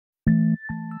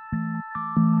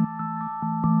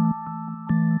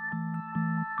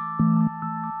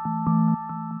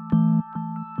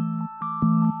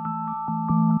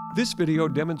This video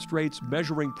demonstrates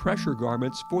measuring pressure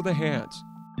garments for the hands.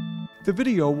 The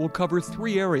video will cover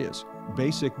 3 areas: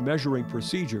 basic measuring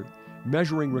procedure,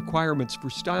 measuring requirements for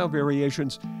style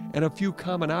variations, and a few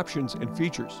common options and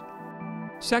features.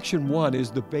 Section 1 is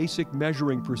the basic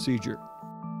measuring procedure.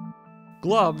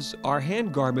 Gloves are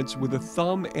hand garments with a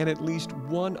thumb and at least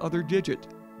one other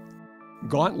digit.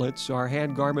 Gauntlets are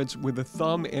hand garments with a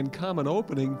thumb and common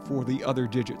opening for the other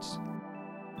digits.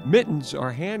 Mittens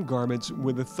are hand garments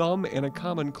with a thumb and a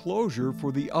common closure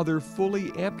for the other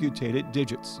fully amputated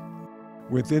digits.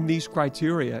 Within these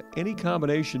criteria, any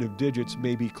combination of digits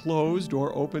may be closed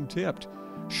or open-tipped,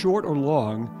 short or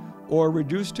long, or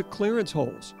reduced to clearance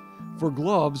holes. For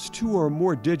gloves, 2 or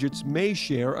more digits may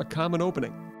share a common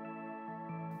opening.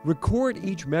 Record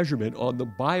each measurement on the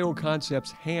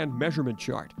BioConcepts hand measurement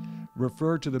chart.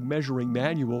 Refer to the measuring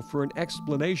manual for an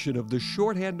explanation of the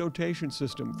shorthand notation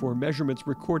system for measurements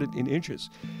recorded in inches.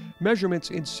 Measurements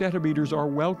in centimeters are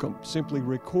welcome. Simply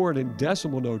record in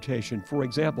decimal notation, for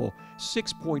example,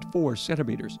 6.4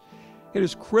 centimeters. It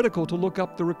is critical to look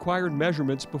up the required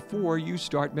measurements before you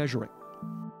start measuring.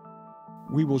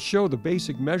 We will show the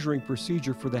basic measuring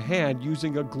procedure for the hand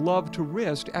using a glove to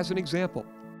wrist as an example.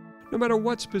 No matter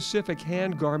what specific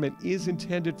hand garment is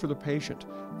intended for the patient,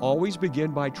 always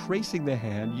begin by tracing the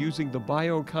hand using the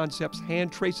BioConcepts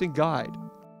hand tracing guide.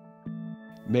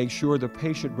 Make sure the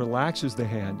patient relaxes the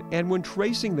hand, and when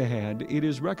tracing the hand, it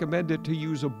is recommended to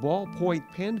use a ballpoint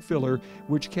pen filler,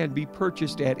 which can be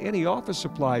purchased at any office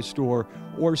supply store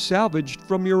or salvaged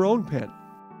from your own pen.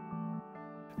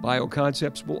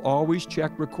 BioConcepts will always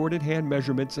check recorded hand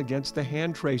measurements against the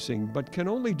hand tracing, but can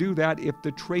only do that if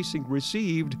the tracing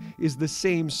received is the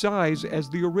same size as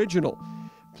the original.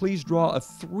 Please draw a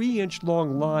 3-inch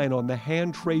long line on the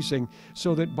hand tracing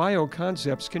so that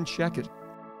BioConcepts can check it.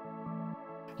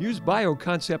 Use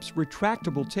BioConcepts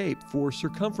retractable tape for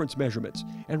circumference measurements,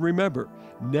 and remember,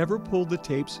 never pull the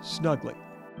tapes snugly.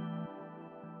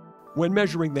 When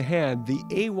measuring the hand, the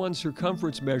A1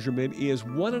 circumference measurement is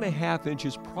 1.5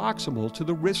 inches proximal to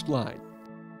the wrist line.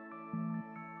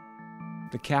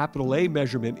 The capital A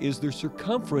measurement is the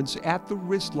circumference at the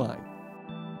wrist line.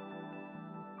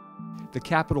 The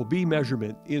capital B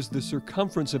measurement is the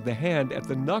circumference of the hand at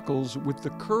the knuckles with the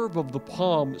curve of the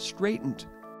palm straightened.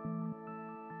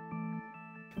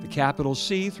 The capital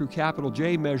C through capital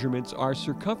J measurements are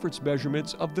circumference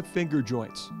measurements of the finger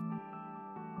joints.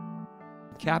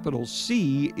 Capital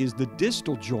C is the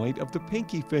distal joint of the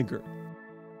pinky finger.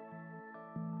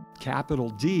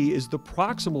 Capital D is the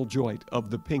proximal joint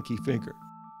of the pinky finger.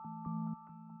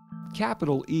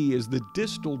 Capital E is the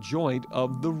distal joint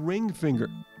of the ring finger.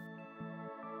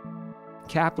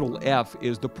 Capital F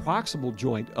is the proximal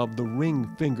joint of the ring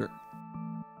finger.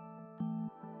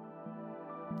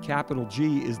 Capital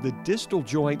G is the distal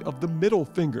joint of the middle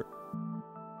finger.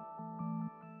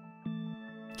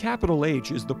 Capital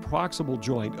H is the proximal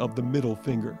joint of the middle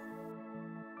finger.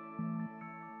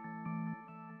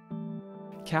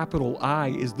 Capital I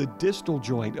is the distal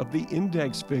joint of the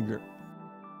index finger.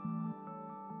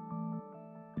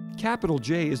 Capital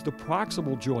J is the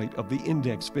proximal joint of the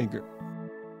index finger.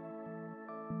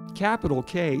 Capital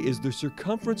K is the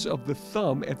circumference of the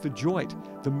thumb at the joint.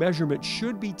 The measurement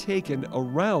should be taken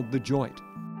around the joint.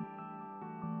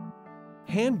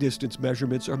 Hand distance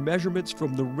measurements are measurements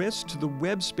from the wrist to the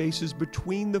web spaces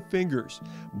between the fingers.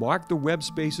 Mark the web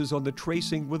spaces on the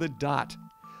tracing with a dot.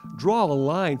 Draw a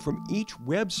line from each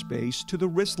web space to the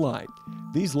wrist line.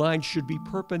 These lines should be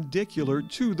perpendicular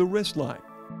to the wrist line.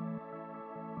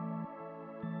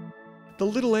 The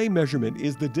little a measurement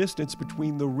is the distance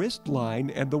between the wrist line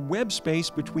and the web space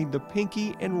between the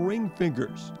pinky and ring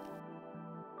fingers.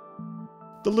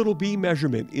 The little b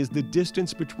measurement is the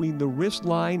distance between the wrist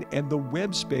line and the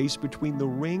web space between the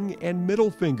ring and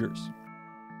middle fingers.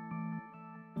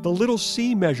 The little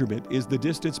c measurement is the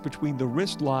distance between the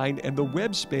wrist line and the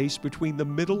web space between the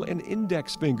middle and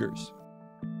index fingers.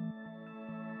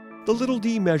 The little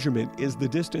d measurement is the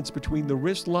distance between the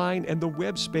wrist line and the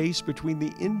web space between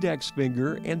the index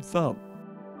finger and thumb.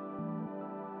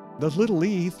 The little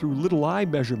e through little I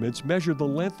measurements measure the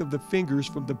length of the fingers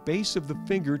from the base of the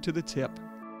finger to the tip.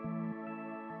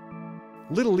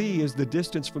 Little e is the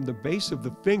distance from the base of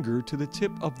the finger to the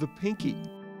tip of the pinky.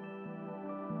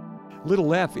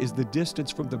 Little f is the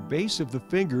distance from the base of the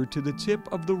finger to the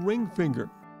tip of the ring finger.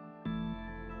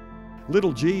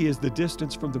 Little g is the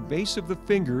distance from the base of the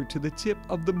finger to the tip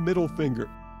of the middle finger.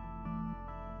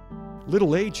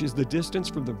 Little h is the distance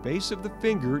from the base of the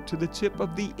finger to the tip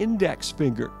of the index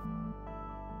finger.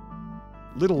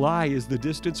 Little I is the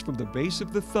distance from the base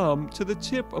of the thumb to the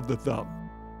tip of the thumb.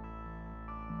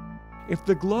 If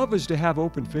the glove is to have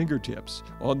open fingertips,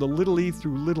 on the little e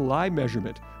through little I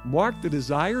measurement, mark the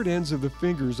desired ends of the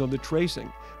fingers on the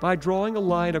tracing by drawing a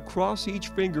line across each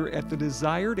finger at the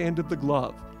desired end of the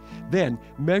glove. Then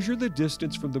measure the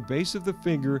distance from the base of the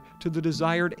finger to the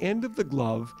desired end of the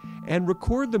glove and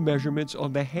record the measurements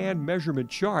on the hand measurement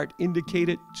chart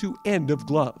indicated to end of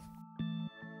glove.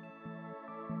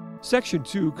 Section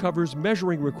 2 covers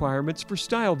measuring requirements for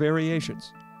style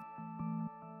variations.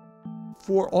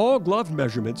 For all glove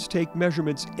measurements, take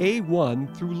measurements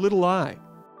A1 through little I.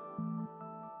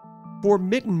 For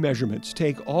mitten measurements,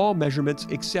 take all measurements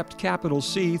except capital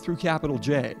C through capital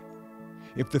J.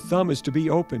 If the thumb is to be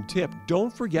open-tipped,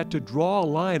 don't forget to draw a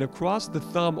line across the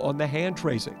thumb on the hand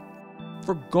tracing.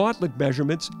 For gauntlet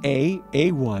measurements, A,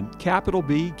 A1, capital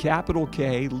B, capital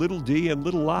K, little d, and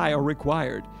little I are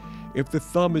required. If the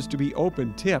thumb is to be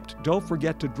open-tipped, don't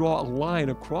forget to draw a line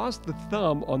across the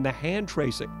thumb on the hand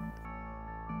tracing.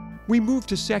 We move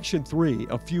to Section 3,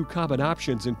 a few common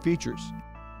options and features.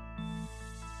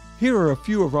 Here are a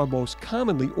few of our most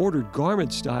commonly ordered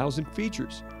garment styles and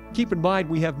features. Keep in mind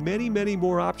we have many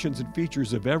more options and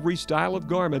features of every style of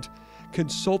garment.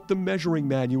 Consult the measuring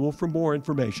manual for more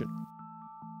information.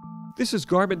 This is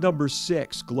garment number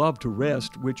 6, glove to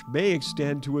wrist, which may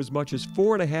extend to as much as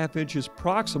 4.5 inches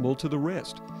proximal to the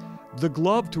wrist. The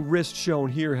glove to wrist shown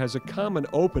here has a common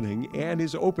opening and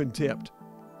is open-tipped.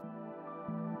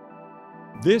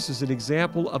 This is an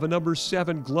example of a number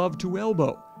 7 glove to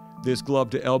elbow. This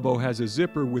glove to elbow has a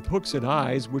zipper with hooks and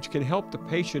eyes which can help the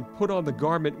patient put on the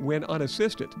garment when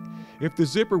unassisted. If the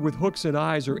zipper with hooks and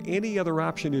eyes or any other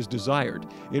option is desired,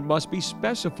 it must be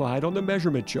specified on the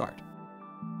measurement chart.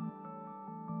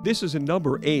 This is a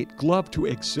number 8 glove to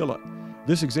axilla.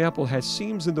 This example has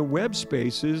seams in the web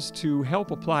spaces to help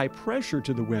apply pressure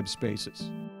to the web spaces.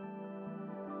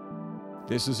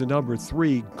 This is a number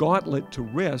 3 gauntlet to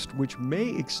wrist, which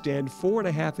may extend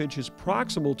 4.5 inches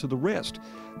proximal to the wrist.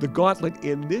 The gauntlet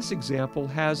in this example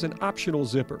has an optional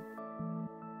zipper.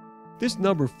 This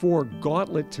number 4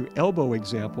 gauntlet to elbow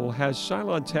example has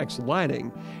Cylon-Tex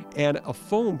lining and a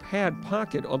foam pad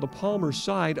pocket on the palmar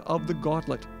side of the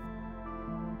gauntlet.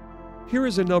 Here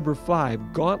is a number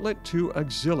 5 gauntlet to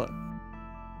axilla.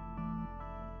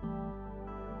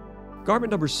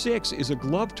 Garment number 6 is a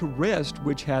glove to wrist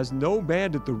which has no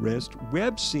band at the wrist,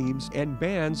 web seams, and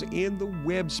bands in the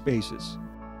web spaces.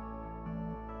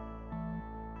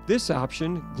 This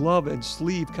option, glove and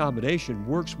sleeve combination,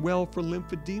 works well for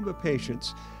lymphedema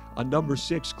patients, a number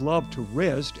 6 glove to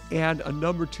wrist, and a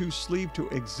number 2 sleeve to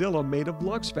axilla made of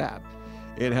Luxfab.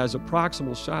 It has a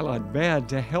proximal Cylon band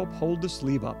to help hold the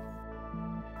sleeve up.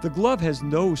 The glove has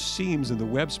no seams in the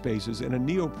web spaces, and a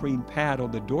neoprene pad on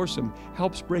the dorsum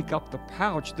helps break up the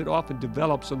pouch that often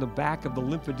develops on the back of the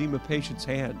lymphedema patient's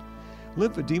hand.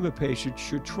 Lymphedema patients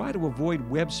should try to avoid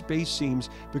web space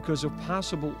seams because of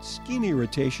possible skin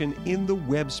irritation in the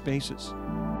web spaces.